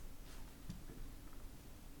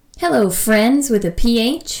Hello, friends with a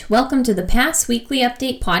PH. Welcome to the PASS Weekly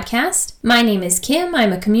Update podcast. My name is Kim.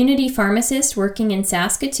 I'm a community pharmacist working in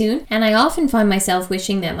Saskatoon, and I often find myself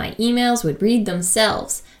wishing that my emails would read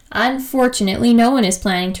themselves. Unfortunately, no one is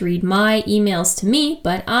planning to read my emails to me,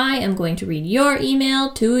 but I am going to read your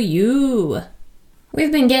email to you.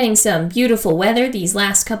 We've been getting some beautiful weather these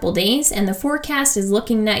last couple days, and the forecast is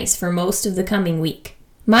looking nice for most of the coming week.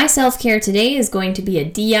 My self-care today is going to be a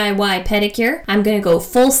DIY pedicure. I'm going to go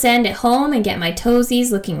full send at home and get my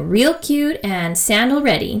toesies looking real cute and sandal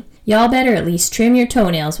ready. Y'all better at least trim your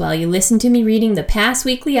toenails while you listen to me reading the PASS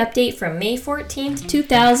Weekly Update from May 14th,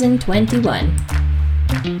 2021.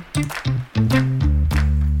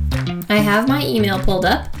 I have my email pulled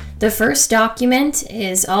up. The first document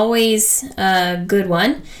is always a good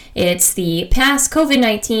one. It's the PASS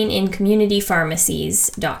COVID-19 in Community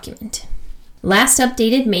Pharmacies document. Last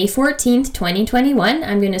updated May 14th, 2021.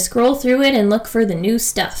 I'm going to scroll through it and look for the new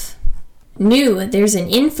stuff. New, there's an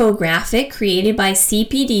infographic created by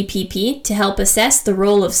CPDPP to help assess the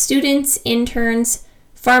role of students, interns,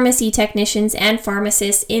 pharmacy technicians, and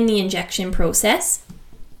pharmacists in the injection process.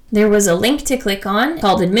 There was a link to click on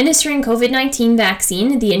called Administering COVID-19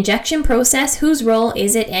 Vaccine, the Injection Process, Whose Role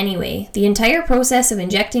Is It Anyway? The entire process of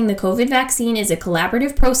injecting the COVID vaccine is a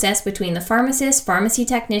collaborative process between the pharmacist, pharmacy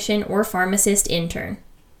technician, or pharmacist intern.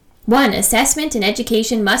 1. Assessment and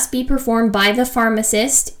education must be performed by the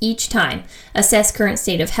pharmacist each time. Assess current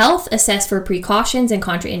state of health, assess for precautions and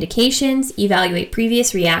contraindications, evaluate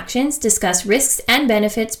previous reactions, discuss risks and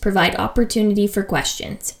benefits, provide opportunity for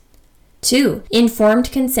questions. 2.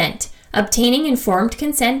 Informed consent. Obtaining informed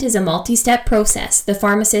consent is a multi-step process. The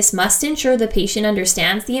pharmacist must ensure the patient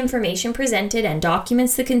understands the information presented and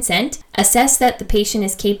documents the consent, assess that the patient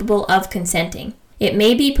is capable of consenting. It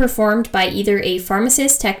may be performed by either a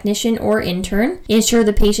pharmacist, technician, or intern. Ensure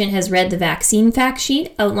the patient has read the vaccine fact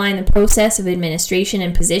sheet, outline the process of administration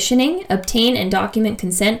and positioning, obtain and document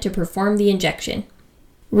consent to perform the injection.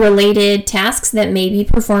 Related tasks that may be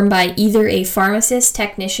performed by either a pharmacist,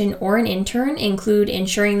 technician, or an intern include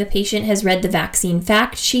ensuring the patient has read the vaccine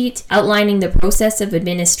fact sheet, outlining the process of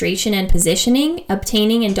administration and positioning,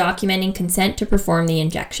 obtaining and documenting consent to perform the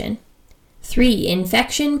injection. 3.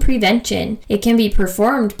 Infection prevention. It can be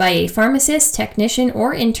performed by a pharmacist, technician,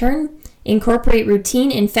 or intern. Incorporate routine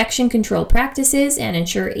infection control practices and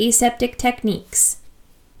ensure aseptic techniques.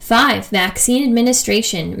 5. Vaccine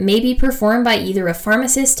administration may be performed by either a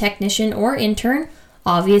pharmacist, technician, or intern.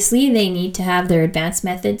 Obviously, they need to have their advanced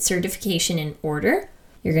method certification in order.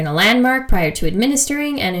 You're going to landmark prior to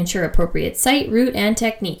administering and ensure appropriate site, route, and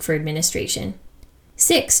technique for administration.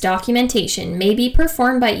 6. Documentation may be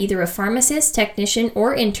performed by either a pharmacist, technician,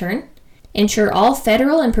 or intern. Ensure all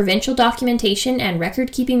federal and provincial documentation and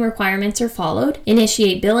record-keeping requirements are followed.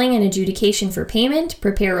 Initiate billing and adjudication for payment.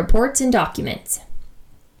 Prepare reports and documents.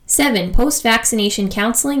 7. Post-vaccination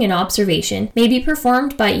counseling and observation may be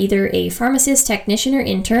performed by either a pharmacist, technician, or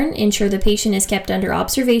intern. Ensure the patient is kept under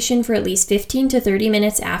observation for at least 15 to 30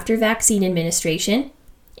 minutes after vaccine administration.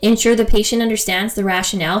 Ensure the patient understands the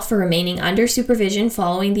rationale for remaining under supervision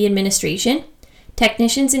following the administration.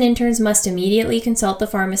 Technicians and interns must immediately consult the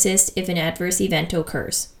pharmacist if an adverse event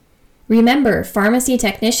occurs. Remember, pharmacy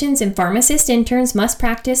technicians and pharmacist interns must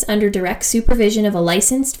practice under direct supervision of a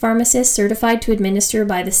licensed pharmacist certified to administer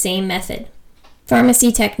by the same method.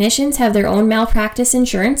 Pharmacy technicians have their own malpractice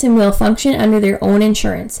insurance and will function under their own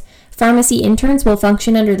insurance. Pharmacy interns will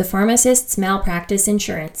function under the pharmacist's malpractice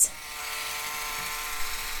insurance.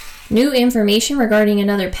 New information regarding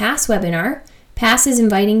another PASS webinar. PASS is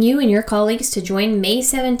inviting you and your colleagues to join May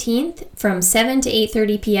 17th from 7 to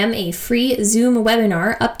 8:30 p.m. a free Zoom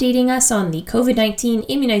webinar updating us on the COVID-19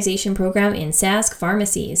 immunization program in Sask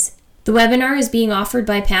pharmacies. The webinar is being offered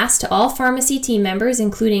by PASS to all pharmacy team members,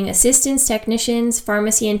 including assistants, technicians,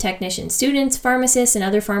 pharmacy and technician students, pharmacists, and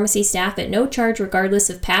other pharmacy staff at no charge regardless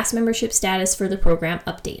of PASS membership status for the program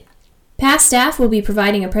update. PASS staff will be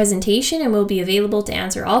providing a presentation and will be available to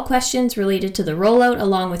answer all questions related to the rollout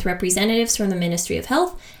along with representatives from the Ministry of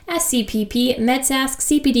Health, SCPP, MedSask,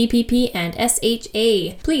 CPDPP, and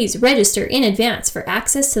SHA. Please register in advance for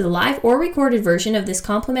access to the live or recorded version of this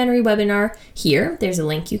complimentary webinar. Here, there's a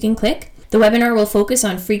link you can click. The webinar will focus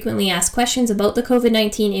on frequently asked questions about the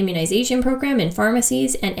COVID-19 immunization program in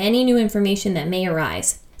pharmacies and any new information that may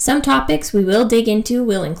arise. Some topics we will dig into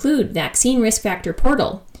will include Vaccine Risk Factor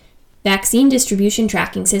Portal, Vaccine Distribution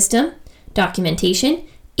Tracking System, documentation,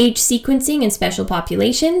 age sequencing in special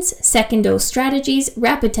populations, second dose strategies,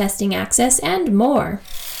 rapid testing access, and more.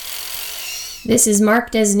 This is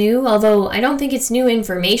marked as new, although I don't think it's new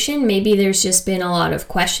information. Maybe there's just been a lot of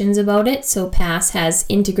questions about it, so PASS has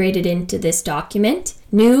integrated into this document.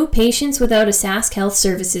 New patients without a Sask Health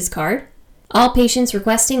Services card. All patients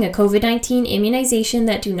requesting a COVID-19 immunization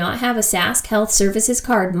that do not have a Sask Health Services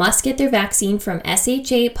card must get their vaccine from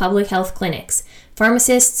SHA Public Health Clinics.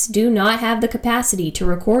 Pharmacists do not have the capacity to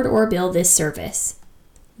record or bill this service.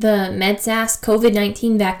 The MedSask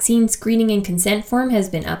COVID-19 vaccine screening and consent form has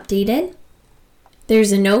been updated.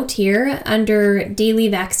 There's a note here under daily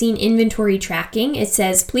vaccine inventory tracking. It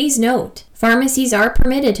says, please note, pharmacies are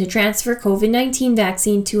permitted to transfer COVID-19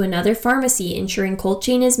 vaccine to another pharmacy, ensuring cold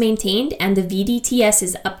chain is maintained and the VDTS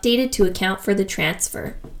is updated to account for the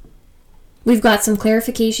transfer. We've got some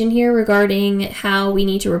clarification here regarding how we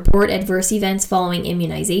need to report adverse events following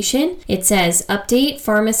immunization. It says, update,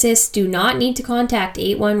 pharmacists do not need to contact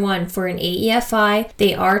 811 for an AEFI.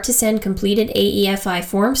 They are to send completed AEFI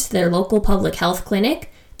forms to their local public health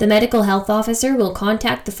clinic. The medical health officer will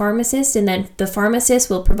contact the pharmacist, and then the pharmacist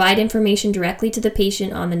will provide information directly to the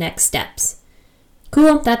patient on the next steps.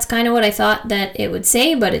 Cool, that's kind of what I thought that it would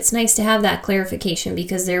say, but it's nice to have that clarification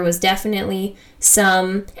because there was definitely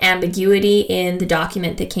some ambiguity in the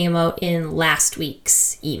document that came out in last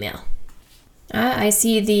week's email. I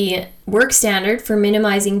see the work standard for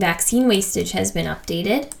minimizing vaccine wastage has been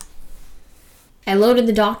updated. I loaded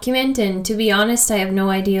the document, and to be honest, I have no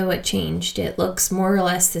idea what changed. It looks more or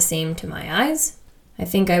less the same to my eyes. I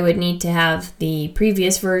think I would need to have the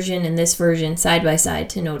previous version and this version side by side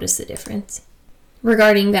to notice the difference.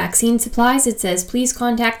 Regarding vaccine supplies, it says, please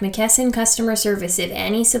contact McKesson customer service if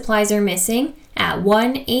any supplies are missing at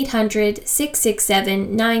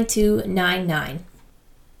 1-800-667-9299.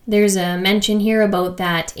 There's a mention here about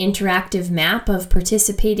that interactive map of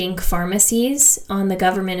participating pharmacies on the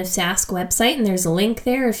Government of Sask website, and there's a link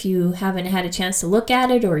there if you haven't had a chance to look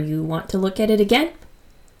at it or you want to look at it again.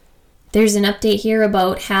 There's an update here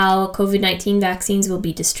about how COVID-19 vaccines will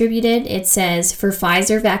be distributed. It says, for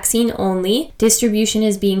Pfizer vaccine only, distribution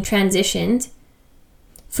is being transitioned.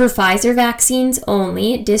 For Pfizer vaccines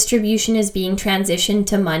only, distribution is being transitioned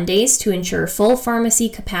to Mondays to ensure full pharmacy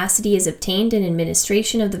capacity is obtained in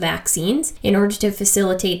administration of the vaccines. In order to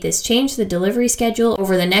facilitate this change, the delivery schedule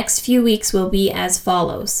over the next few weeks will be as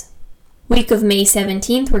follows. Week of May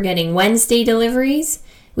 17th, we're getting Wednesday deliveries.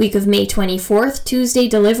 Week of May 24th, Tuesday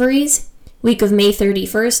deliveries. Week of May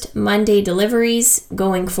 31st, Monday deliveries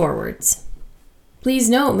going forwards. Please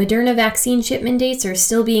note, Moderna vaccine shipment dates are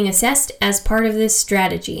still being assessed as part of this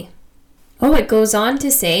strategy. Oh, it goes on to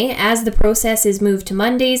say, as the process is moved to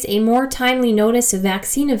Mondays, a more timely notice of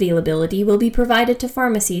vaccine availability will be provided to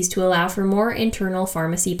pharmacies to allow for more internal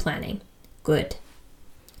pharmacy planning. Good.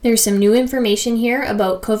 There's some new information here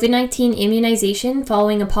about COVID-19 immunization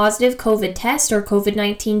following a positive COVID test or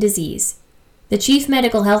COVID-19 disease. The Chief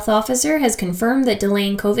Medical Health Officer has confirmed that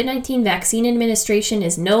delaying COVID-19 vaccine administration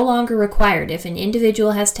is no longer required if an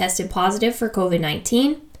individual has tested positive for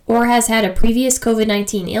COVID-19 or has had a previous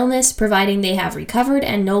COVID-19 illness, providing they have recovered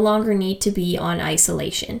and no longer need to be on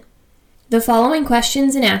isolation. The following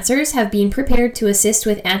questions and answers have been prepared to assist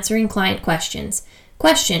with answering client questions.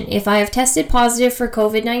 Question: if I have tested positive for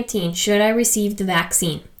COVID-19, should I receive the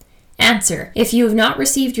vaccine? Answer: if you have not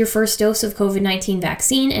received your first dose of COVID-19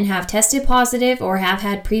 vaccine and have tested positive or have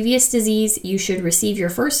had previous disease, you should receive your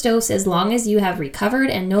first dose as long as you have recovered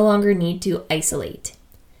and no longer need to isolate.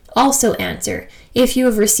 Also answer: if you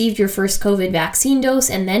have received your first COVID vaccine dose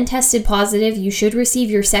and then tested positive, you should receive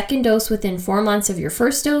your second dose within 4 months of your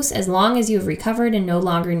first dose as long as you have recovered and no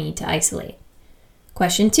longer need to isolate.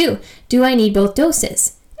 Question 2. Do I need both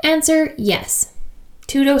doses? Answer: yes.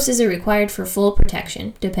 2 doses are required for full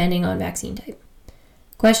protection, depending on vaccine type.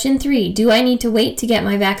 Question 3. Do I need to wait to get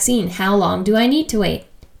my vaccine? How long do I need to wait?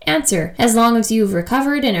 Answer: as long as you've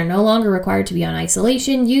recovered and are no longer required to be on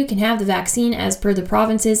isolation, you can have the vaccine as per the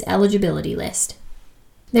province's eligibility list.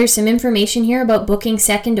 There's some information here about booking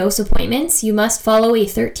second dose appointments. You must follow a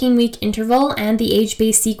 13-week interval and the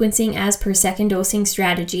age-based sequencing as per second dosing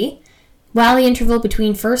strategy. While the interval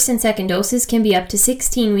between first and second doses can be up to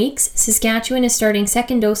 16 weeks, Saskatchewan is starting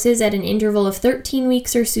second doses at an interval of 13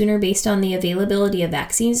 weeks or sooner based on the availability of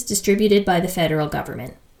vaccines distributed by the federal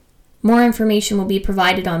government. More information will be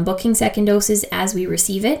provided on booking second doses as we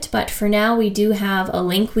receive it, but for now we do have a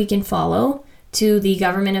link we can follow to the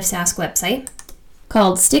Government of Sask website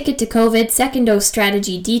called Stick It to COVID Second Dose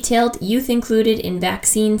Strategy Detailed, Youth Included in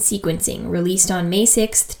Vaccine Sequencing, released on May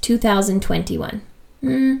 6, 2021.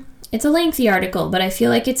 It's a lengthy article, but I feel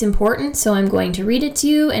like it's important, so I'm going to read it to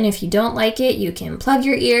you, and if you don't like it, you can plug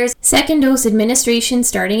your ears. Second dose administration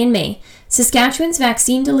starting in May. Saskatchewan's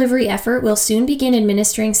vaccine delivery effort will soon begin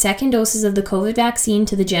administering second doses of the COVID vaccine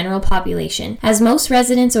to the general population. As most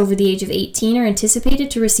residents over the age of 18 are anticipated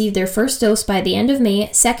to receive their first dose by the end of May,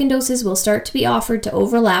 second doses will start to be offered to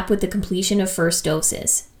overlap with the completion of first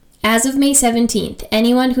doses. As of May 17th,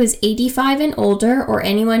 anyone who is 85 and older or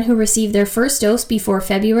anyone who received their first dose before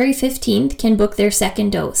February 15th can book their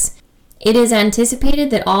second dose. It is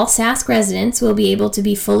anticipated that all Sask residents will be able to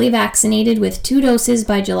be fully vaccinated with 2 doses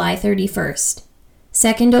by July 31st.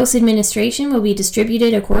 Second dose administration will be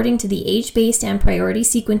distributed according to the age-based and priority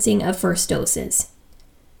sequencing of first doses.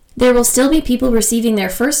 There will still be people receiving their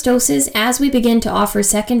first doses as we begin to offer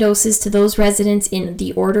second doses to those residents in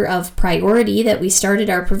the order of priority that we started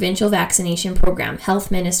our provincial vaccination program,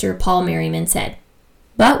 Health Minister Paul Merriman said.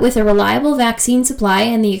 But with a reliable vaccine supply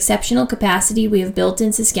and the exceptional capacity we have built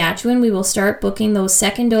in Saskatchewan, we will start booking those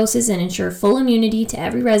second doses and ensure full immunity to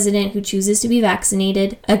every resident who chooses to be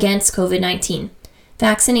vaccinated against COVID-19.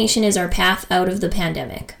 Vaccination is our path out of the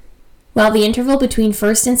pandemic. While the interval between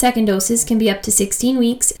first and second doses can be up to 16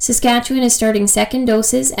 weeks, Saskatchewan is starting second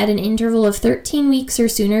doses at an interval of 13 weeks or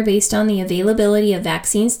sooner based on the availability of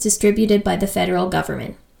vaccines distributed by the federal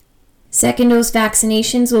government. Second dose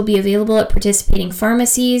vaccinations will be available at participating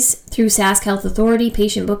pharmacies, through Sask Health Authority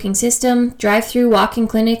patient booking system, drive-through walk-in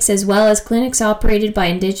clinics, as well as clinics operated by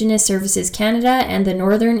Indigenous Services Canada and the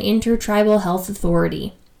Northern Intertribal Health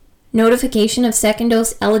Authority. Notification of second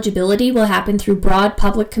dose eligibility will happen through broad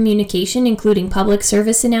public communication, including public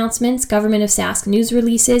service announcements, Government of Sask news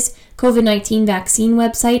releases, COVID-19 vaccine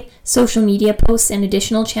website, social media posts, and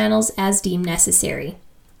additional channels as deemed necessary.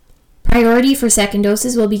 Priority for second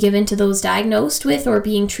doses will be given to those diagnosed with or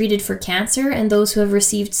being treated for cancer and those who have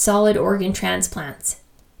received solid organ transplants.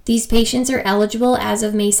 These patients are eligible as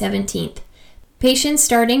of May 17th. Patients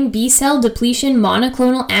starting B-cell depletion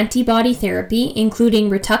monoclonal antibody therapy, including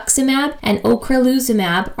rituximab and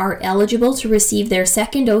ocrelizumab, are eligible to receive their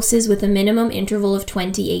second doses with a minimum interval of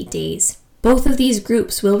 28 days. Both of these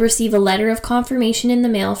groups will receive a letter of confirmation in the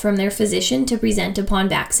mail from their physician to present upon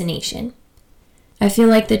vaccination. I feel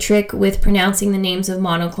like the trick with pronouncing the names of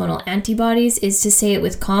monoclonal antibodies is to say it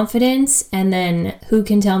with confidence, and then who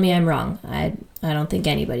can tell me I'm wrong? I don't think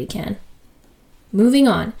anybody can. Moving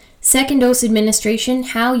on. Second dose administration,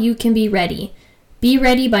 how you can be ready. Be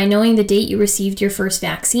ready by knowing the date you received your first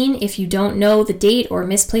vaccine. If you don't know the date or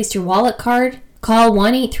misplaced your wallet card, call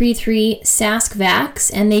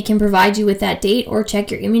 1-833-SASK-VAX and they can provide you with that date or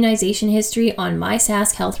check your immunization history on My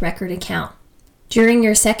Sask Health Record account. During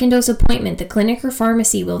your second dose appointment, the clinic or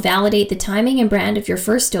pharmacy will validate the timing and brand of your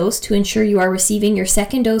first dose to ensure you are receiving your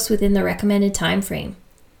second dose within the recommended time frame.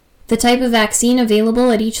 The type of vaccine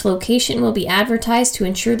available at each location will be advertised to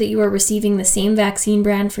ensure that you are receiving the same vaccine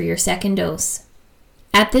brand for your second dose.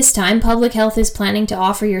 At this time, Public Health is planning to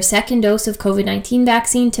offer your second dose of COVID-19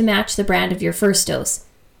 vaccine to match the brand of your first dose.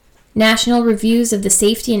 National reviews of the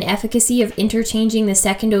safety and efficacy of interchanging the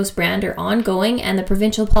second dose brand are ongoing, and the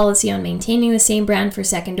provincial policy on maintaining the same brand for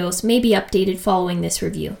second dose may be updated following this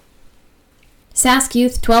review. Sask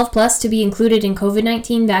Youth 12+ to be included in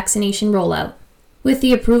COVID-19 vaccination rollout. With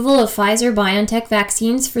the approval of Pfizer-BioNTech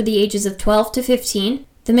vaccines for the ages of 12 to 15,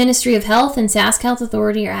 the Ministry of Health and Sask Health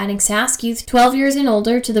Authority are adding Sask Youth 12 years and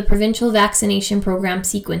older to the provincial vaccination program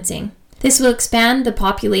sequencing. This will expand the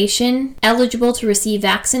population eligible to receive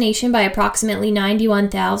vaccination by approximately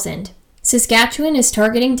 91,000. Saskatchewan is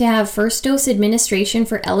targeting to have first dose administration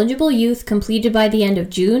for eligible youth completed by the end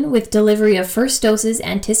of June, with delivery of first doses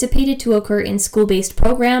anticipated to occur in school-based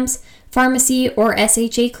programs, pharmacy, or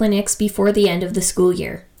SHA clinics before the end of the school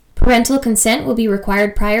year. Parental consent will be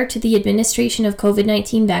required prior to the administration of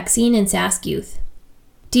COVID-19 vaccine in Sask Youth.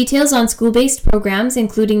 Details on school-based programs,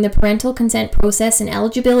 including the parental consent process and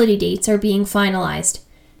eligibility dates, are being finalized.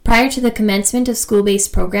 Prior to the commencement of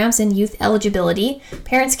school-based programs and youth eligibility,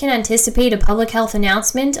 parents can anticipate a public health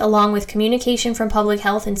announcement along with communication from public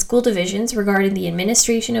health and school divisions regarding the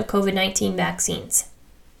administration of COVID-19 vaccines.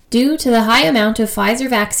 Due to the high amount of Pfizer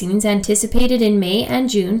vaccines anticipated in May and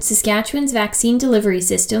June, Saskatchewan's vaccine delivery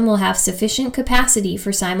system will have sufficient capacity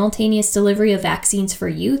for simultaneous delivery of vaccines for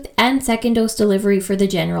youth and second dose delivery for the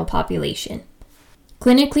general population.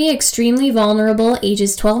 Clinically extremely vulnerable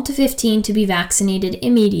ages 12 to 15 to be vaccinated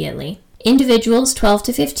immediately. Individuals 12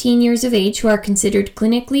 to 15 years of age who are considered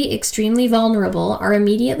clinically extremely vulnerable are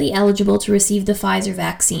immediately eligible to receive the Pfizer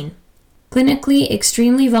vaccine. Clinically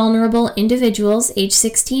extremely vulnerable individuals aged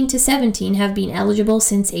 16 to 17 have been eligible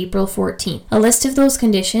since April 14th. A list of those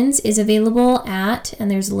conditions is available at, and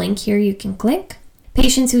there's a link here you can click,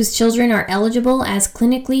 Patients whose children are eligible as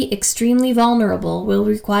clinically extremely vulnerable will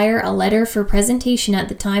require a letter for presentation at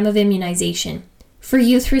the time of immunization. For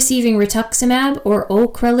youth receiving rituximab or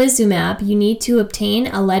ocrelizumab, you need to obtain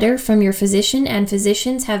a letter from your physician, and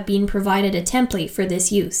physicians have been provided a template for this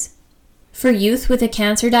use. For youth with a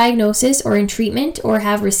cancer diagnosis or in treatment or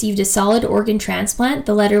have received a solid organ transplant,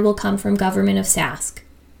 the letter will come from Government of Sask.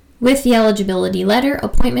 With the eligibility letter,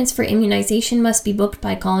 appointments for immunization must be booked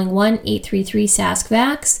by calling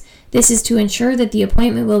 1-833-SASK-VAX. This is to ensure that the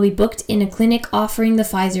appointment will be booked in a clinic offering the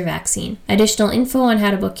Pfizer vaccine. Additional info on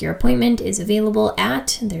how to book your appointment is available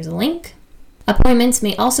there's a link. Appointments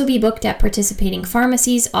may also be booked at participating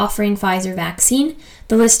pharmacies offering Pfizer vaccine.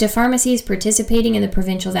 The list of pharmacies participating in the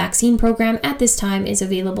provincial vaccine program at this time is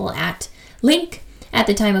available at link. At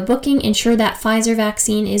the time of booking, ensure that Pfizer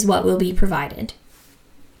vaccine is what will be provided.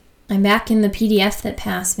 I'm back in the PDF that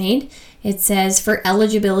PASS made. It says, for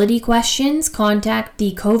eligibility questions, contact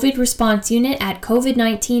the COVID response unit at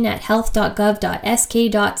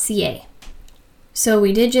covid19@health.gov.sk.ca. So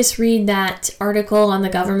we did just read that article on the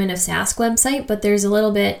Government of Sask website, but there's a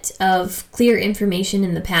little bit of clear information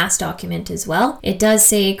in the PASS document as well. It does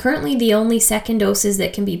say currently the only second doses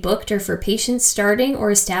that can be booked are for patients starting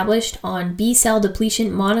or established on B-cell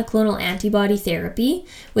depletion monoclonal antibody therapy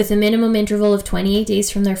with a minimum interval of 28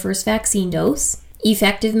 days from their first vaccine dose.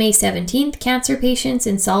 Effective May 17th, cancer patients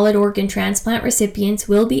and solid organ transplant recipients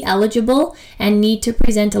will be eligible and need to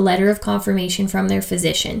present a letter of confirmation from their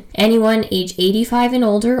physician. Anyone age 85 and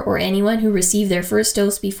older or anyone who received their first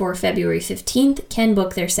dose before February 15th can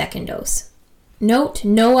book their second dose. Note,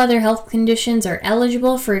 no other health conditions are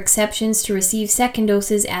eligible for exceptions to receive second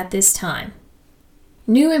doses at this time.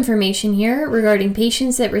 New information here regarding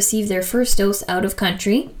patients that receive their first dose out of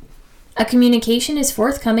country. A communication is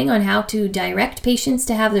forthcoming on how to direct patients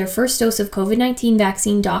to have their first dose of COVID-19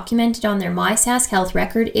 vaccine documented on their MySask health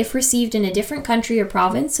record if received in a different country or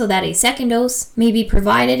province so that a second dose may be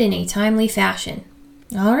provided in a timely fashion.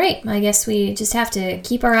 All right, I guess we just have to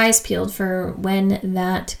keep our eyes peeled for when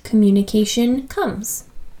that communication comes.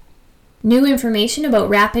 New information about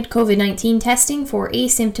rapid COVID-19 testing for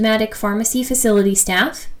asymptomatic pharmacy facility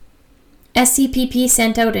staff. SCPP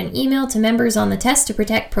sent out an email to members on the Test to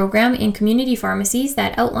Protect program in community pharmacies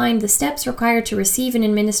that outlined the steps required to receive and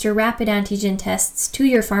administer rapid antigen tests to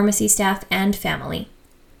your pharmacy staff and family.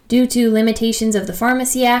 Due to limitations of the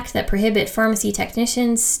Pharmacy Act that prohibit pharmacy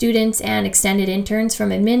technicians, students, and extended interns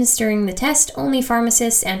from administering the test, only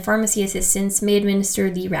pharmacists and pharmacy assistants may administer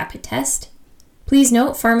the rapid test. Please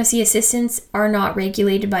note, pharmacy assistants are not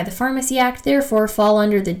regulated by the Pharmacy Act, therefore fall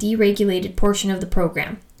under the deregulated portion of the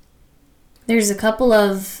program. There's a couple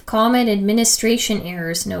of common administration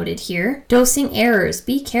errors noted here. Dosing errors.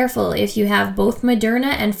 Be careful if you have both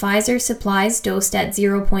Moderna and Pfizer supplies dosed at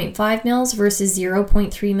 0.5 mils versus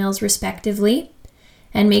 0.3 mils respectively.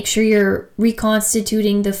 And make sure you're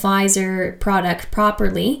reconstituting the Pfizer product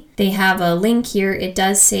properly. They have a link here. It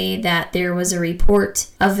does say that there was a report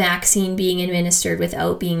of vaccine being administered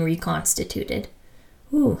without being reconstituted.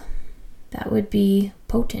 Ooh, that would be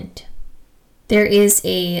potent. There is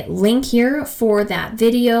a link here for that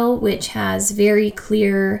video, which has very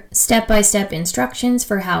clear step-by-step instructions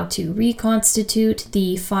for how to reconstitute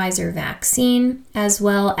the Pfizer vaccine, as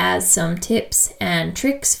well as some tips and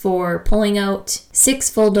tricks for pulling out 6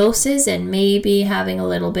 full doses and maybe having a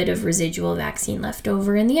little bit of residual vaccine left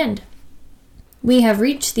over in the end. We have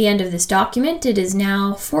reached the end of this document. It is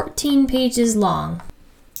now 14 pages long.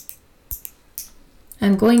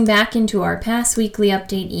 I'm going back into our PASS weekly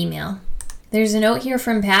update email. There's a note here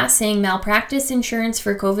from PASS saying malpractice insurance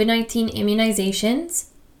for COVID-19 immunizations.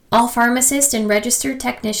 All pharmacist and registered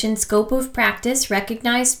technician scope of practice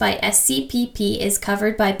recognized by SCPP is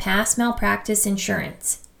covered by PASS malpractice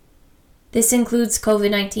insurance. This includes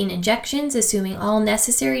COVID-19 injections, assuming all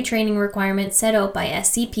necessary training requirements set out by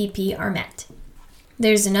SCPP are met.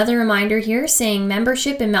 There's another reminder here saying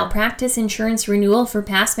membership in malpractice insurance renewal for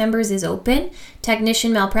PASS members is open.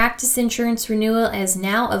 Technician malpractice insurance renewal is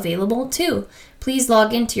now available too. Please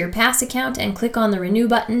log into your PASS account and click on the renew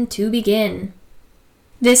button to begin.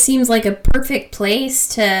 This seems like a perfect place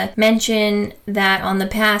to mention that on the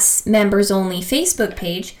PASS members only Facebook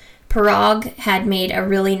page, Parag had made a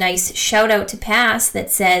really nice shout out to PASS that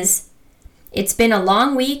says, "It's been a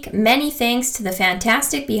long week. Many thanks to the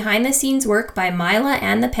fantastic behind-the-scenes work by Mila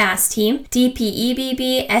and the PASS team,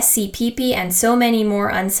 DPEBB, SCPP, and so many more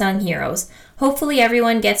unsung heroes. Hopefully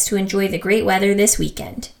everyone gets to enjoy the great weather this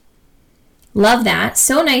weekend." Love that.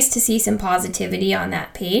 So nice to see some positivity on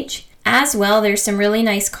that page. As well, there's some really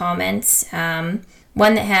nice comments.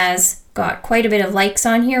 One that has got quite a bit of likes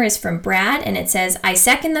on here is from Brad, and it says, I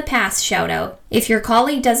second the PASS shout out. If your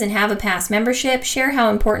colleague doesn't have a PASS membership, share how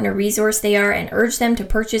important a resource they are and urge them to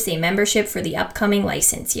purchase a membership for the upcoming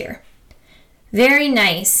license year. Very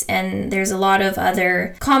nice, and there's a lot of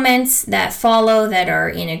other comments that follow that are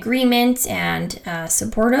in agreement and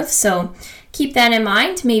supportive, so keep that in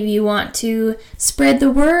mind. Maybe you want to spread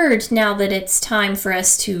the word now that it's time for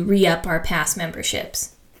us to re-up our PASS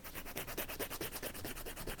memberships.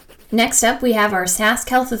 Next up, we have our Sask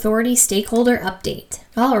Health Authority Stakeholder Update.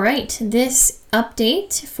 All right, this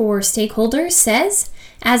update for stakeholders says,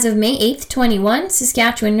 as of May 8th, 21,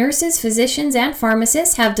 Saskatchewan nurses, physicians, and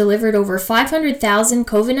pharmacists have delivered over 500,000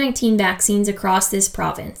 COVID-19 vaccines across this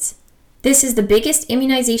province. This is the biggest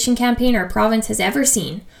immunization campaign our province has ever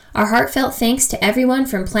seen. Our heartfelt thanks to everyone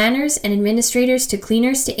from planners and administrators to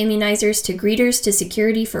cleaners to immunizers to greeters to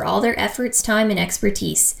security for all their efforts, time, and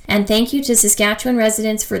expertise. And thank you to Saskatchewan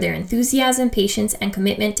residents for their enthusiasm, patience, and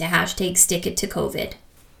commitment to #StickItToCovid.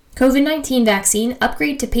 COVID-19 vaccine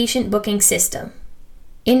upgrade to patient booking system.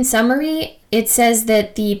 In summary, it says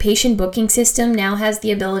that the patient booking system now has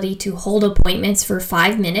the ability to hold appointments for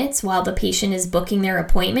 5 minutes while the patient is booking their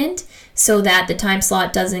appointment so that the time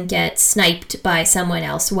slot doesn't get sniped by someone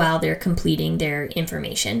else while they're completing their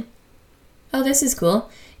information. Oh, this is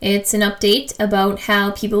cool. It's an update about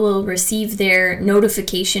how people will receive their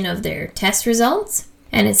notification of their test results.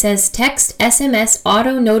 And it says text SMS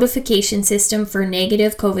auto notification system for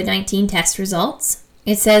negative COVID-19 test results.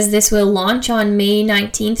 It says this will launch on May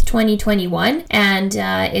 19th, 2021, and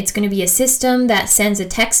it's going to be a system that sends a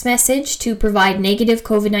text message to provide negative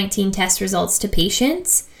COVID-19 test results to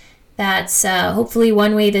patients. That's hopefully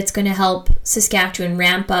one way that's going to help Saskatchewan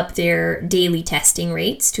ramp up their daily testing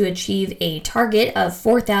rates to achieve a target of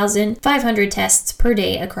 4,500 tests per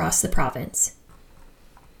day across the province.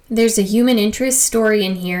 There's a human interest story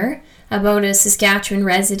in here about a Saskatchewan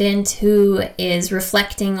resident who is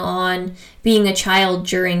reflecting on being a child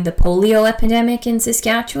during the polio epidemic in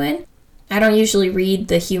Saskatchewan. I don't usually read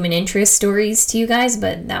the human interest stories to you guys,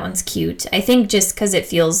 but that one's cute. I think just because it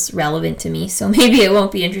feels relevant to me, so maybe it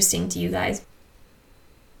won't be interesting to you guys.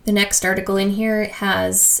 The next article in here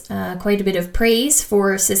has quite a bit of praise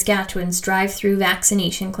for Saskatchewan's drive-through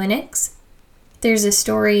vaccination clinics. There's a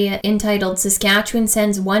story entitled Saskatchewan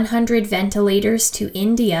Sends 100 Ventilators to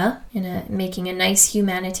India, making a nice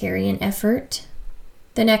humanitarian effort.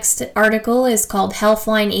 The next article is called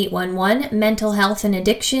Healthline 811, Mental Health and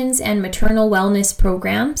Addictions and Maternal Wellness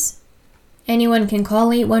Programs. Anyone can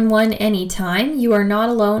call 811 anytime. You are not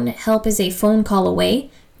alone. Help is a phone call away.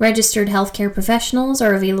 Registered healthcare professionals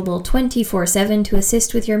are available 24/7 to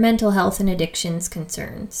assist with your mental health and addictions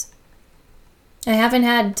concerns. I haven't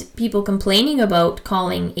had people complaining about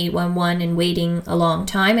calling 811 and waiting a long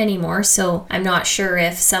time anymore, so I'm not sure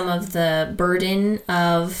if some of the burden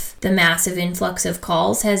of the massive influx of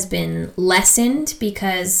calls has been lessened,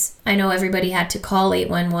 because I know everybody had to call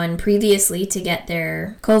 811 previously to get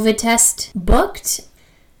their COVID test booked.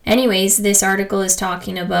 Anyways, this article is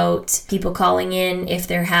talking about people calling in if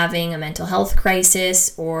they're having a mental health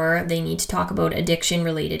crisis or they need to talk about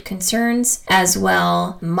addiction-related concerns, as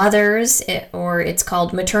well mothers, or it's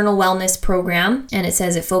called Maternal Wellness Program, and it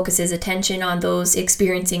says it focuses attention on those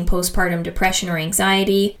experiencing postpartum depression or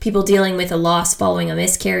anxiety, people dealing with a loss following a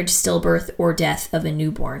miscarriage, stillbirth, or death of a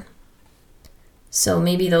newborn. So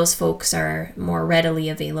maybe those folks are more readily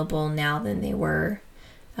available now than they were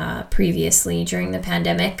previously during the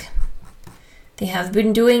pandemic. They have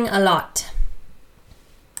been doing a lot.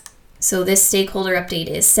 So this stakeholder update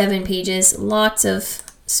is 7 pages, lots of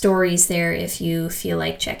stories there if you feel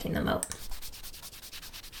like checking them out.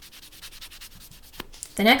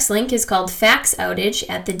 The next link is called Fax Outage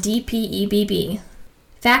at the DPEBB.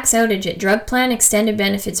 Fax outage at Drug Plan Extended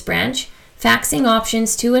Benefits Branch. Faxing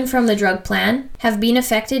options to and from the drug plan have been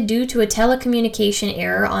affected due to a telecommunication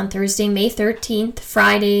error on Thursday, May 13th,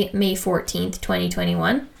 Friday, May 14th,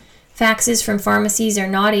 2021. Faxes from pharmacies are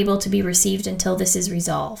not able to be received until this is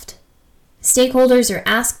resolved. Stakeholders are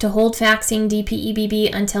asked to hold faxing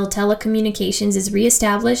DPEBB until telecommunications is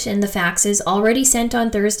reestablished, and the faxes already sent on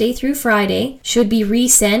Thursday through Friday should be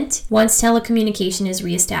resent once telecommunication is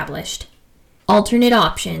reestablished. Alternate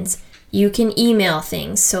options. You can email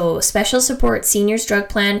things, so Special Support Seniors Drug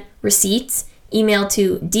Plan receipts, email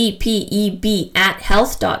to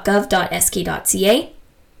dpeb@health.gov.sk.ca.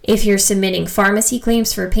 If you're submitting pharmacy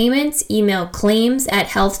claims for payments, email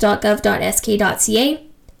claims@health.gov.sk.ca.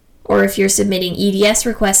 Or if you're submitting EDS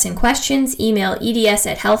requests and questions, email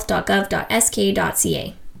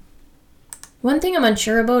eds@health.gov.sk.ca. One thing I'm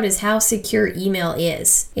unsure about is how secure email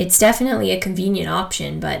is. It's definitely a convenient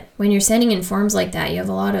option, but when you're sending in forms like that, you have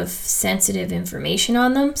a lot of sensitive information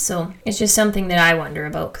on them, so it's just something that I wonder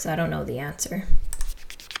about because I don't know the answer.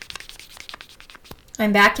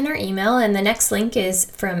 I'm back in our email, and the next link is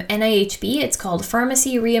from NIHB. It's called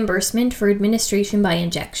Pharmacy Reimbursement for Administration by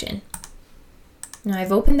Injection. Now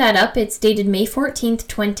I've opened that up. It's dated May 14th,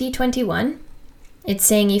 2021. It's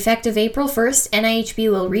saying effective April 1st,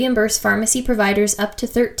 NIHB will reimburse pharmacy providers up to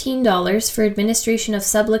 $13 for administration of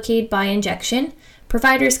Sublocade by injection.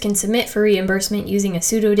 Providers can submit for reimbursement using a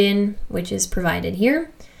pseudodin, which is provided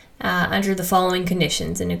here, under the following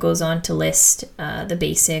conditions, and it goes on to list the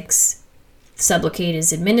basics. Sublocade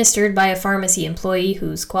is administered by a pharmacy employee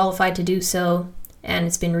who's qualified to do so, and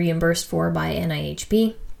it's been reimbursed for by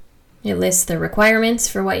NIHB. It lists the requirements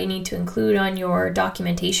for what you need to include on your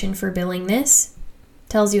documentation for billing this.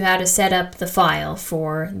 Tells you how to set up the file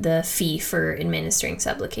for the fee for administering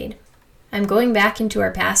Sublocade. I'm going back into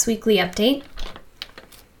our past weekly update.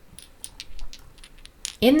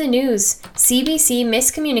 In the news, CBC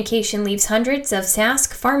miscommunication leaves hundreds of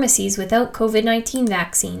Sask pharmacies without COVID-19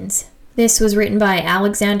 vaccines. This was written by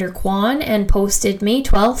Alexander Kwan and posted May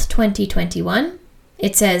 12th, 2021.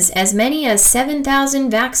 It says, as many as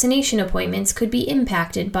 7,000 vaccination appointments could be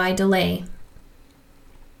impacted by delay.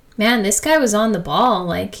 Man, this guy was on the ball.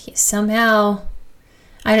 Like, somehow,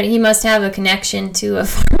 he must have a connection to a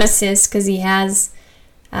pharmacist because he has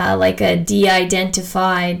like a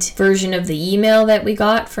de-identified version of the email that we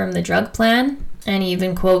got from the drug plan. And he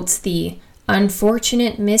even quotes the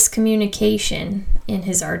unfortunate miscommunication in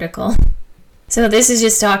his article. So this is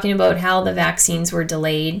just talking about how the vaccines were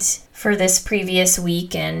delayed for this previous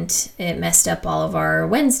week, and it messed up all of our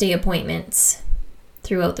Wednesday appointments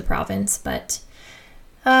throughout the province. But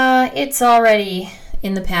it's already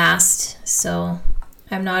in the past, so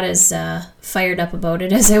I'm not as fired up about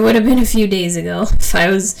it as I would have been a few days ago. If I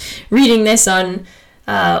was reading this on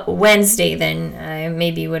Wednesday, then I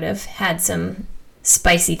maybe would have had some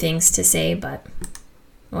spicy things to say, but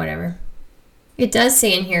whatever. It does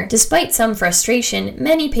say in here, despite some frustration,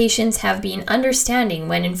 many patients have been understanding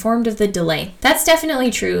when informed of the delay. That's definitely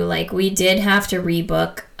true. Like, we did have to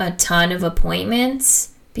rebook a ton of appointments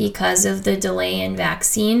because of the delay in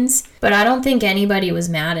vaccines, but I don't think anybody was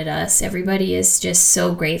mad at us. Everybody is just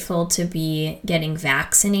so grateful to be getting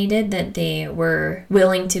vaccinated that they were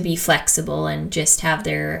willing to be flexible and just have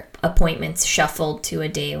their appointments shuffled to a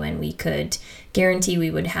day when we could guarantee we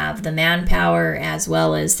would have the manpower as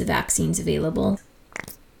well as the vaccines available.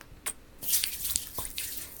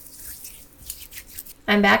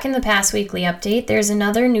 I'm back in the past weekly update. There's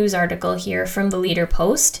another news article here from the Leader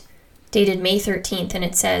Post, dated May 13th, and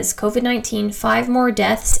it says, COVID-19, 5 more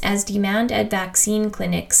deaths as demand at vaccine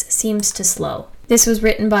clinics seems to slow. This was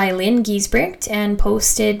written by Lynn Giesbrecht and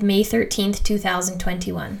posted May 13th,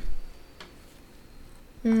 2021.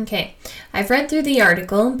 Okay, I've read through the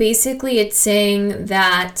article. Basically, it's saying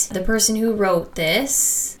that the person who wrote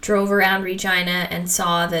this drove around Regina and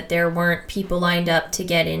saw that there weren't people lined up to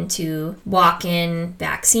get into walk-in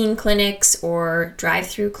vaccine clinics or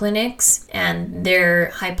drive-through clinics, and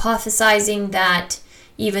they're hypothesizing that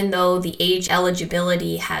even though the age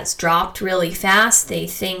eligibility has dropped really fast, they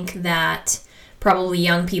think that probably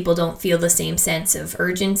young people don't feel the same sense of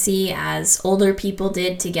urgency as older people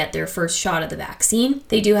did to get their first shot of the vaccine.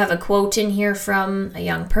 They do have a quote in here from a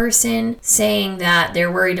young person saying that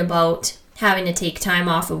they're worried about having to take time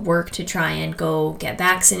off of work to try and go get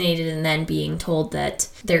vaccinated and then being told that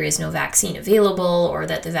there is no vaccine available or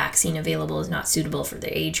that the vaccine available is not suitable for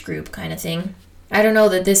their age group kind of thing. I don't know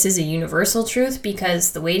that this is a universal truth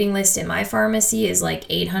because the waiting list in my pharmacy is like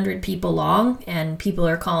 800 people long and people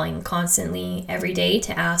are calling constantly every day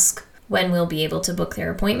to ask when we'll be able to book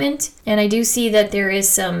their appointment. And I do see that there is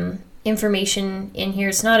some information in here.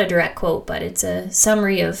 It's not a direct quote, but it's a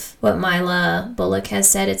summary of what Mila Bullock has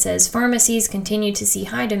said. It says, pharmacies continue to see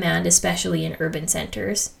high demand, especially in urban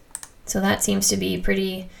centers. So that seems to be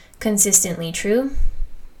pretty consistently true.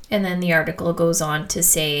 And then the article goes on to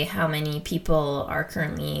say how many people are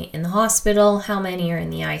currently in the hospital, how many are in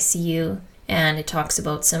the ICU, and it talks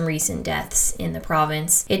about some recent deaths in the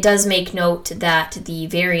province. It does make note that the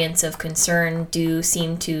variants of concern do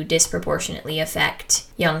seem to disproportionately affect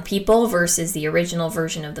young people versus the original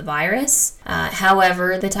version of the virus.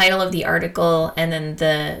 However, the title of the article and then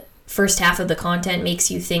the first half of the content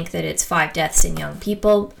makes you think that it's 5 deaths in young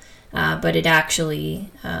people. But it actually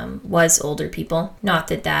was older people. Not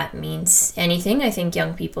that that means anything. I think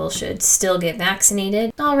young people should still get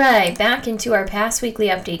vaccinated. All right, back into our past weekly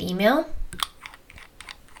update email.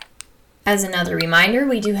 As another reminder,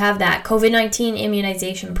 we do have that COVID-19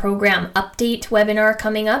 immunization program update webinar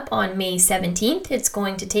coming up on May 17th. It's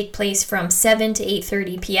going to take place from 7 to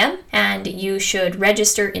 8:30 p.m. and you should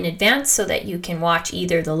register in advance so that you can watch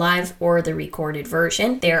either the live or the recorded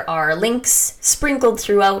version. There are links sprinkled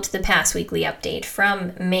throughout the past weekly update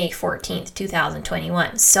from May 14th,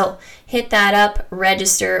 2021. So hit that up,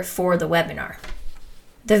 register for the webinar.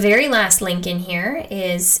 The very last link in here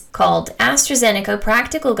is called AstraZeneca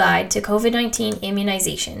Practical Guide to COVID-19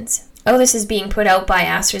 Immunizations. Oh, this is being put out by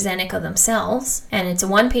AstraZeneca themselves, and it's a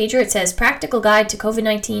one-pager. It says Practical Guide to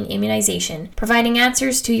COVID-19 Immunization, providing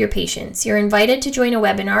answers to your patients. You're invited to join a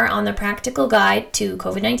webinar on the Practical Guide to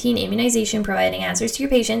COVID-19 Immunization, providing answers to your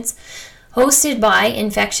patients, hosted by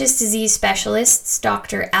infectious disease specialists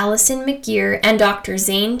Dr. Alison McGeer and Dr.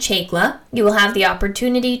 Zane Chakla. You will have the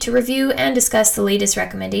opportunity to review and discuss the latest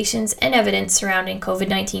recommendations and evidence surrounding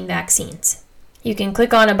COVID-19 vaccines. You can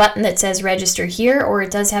click on a button that says register here, or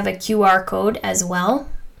it does have a QR code as well.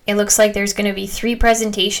 It looks like there's going to be 3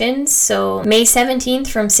 presentations, so May 17th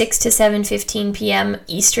from 6 to 7:15 p.m.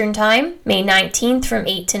 Eastern Time, May 19th from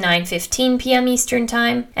 8 to 9:15 p.m. Eastern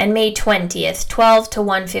Time, and May 20th, 12 to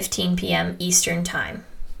 1:15 p.m. Eastern Time.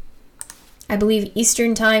 I believe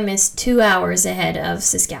Eastern Time is 2 hours ahead of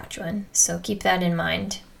Saskatchewan, so keep that in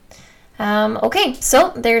mind. Okay,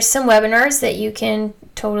 so there's some webinars that you can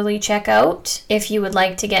totally check out if you would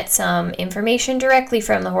like to get some information directly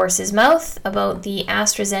from the horse's mouth about the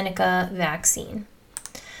AstraZeneca vaccine.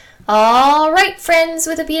 All right, friends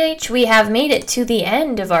with a PH, we have made it to the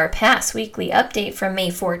end of our past weekly update from May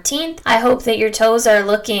 14th. I hope that your toes are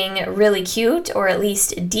looking really cute, or at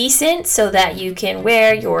least decent, so that you can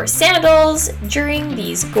wear your sandals during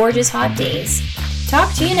these gorgeous hot days.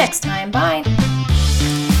 Talk to you next time. Bye.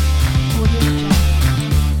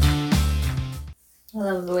 I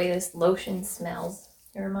love the way this lotion smells.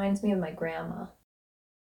 It reminds me of my grandma.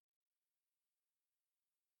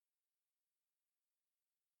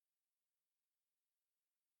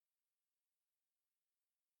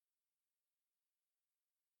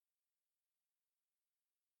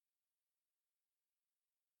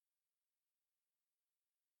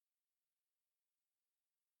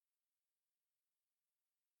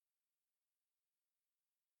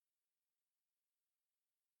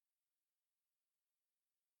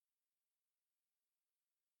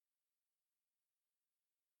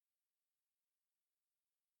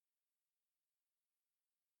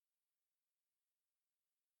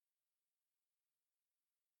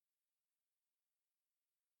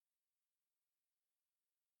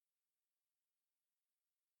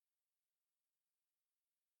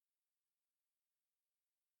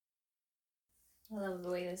 I love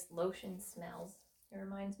the way this lotion smells. It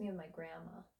reminds me of my grandma.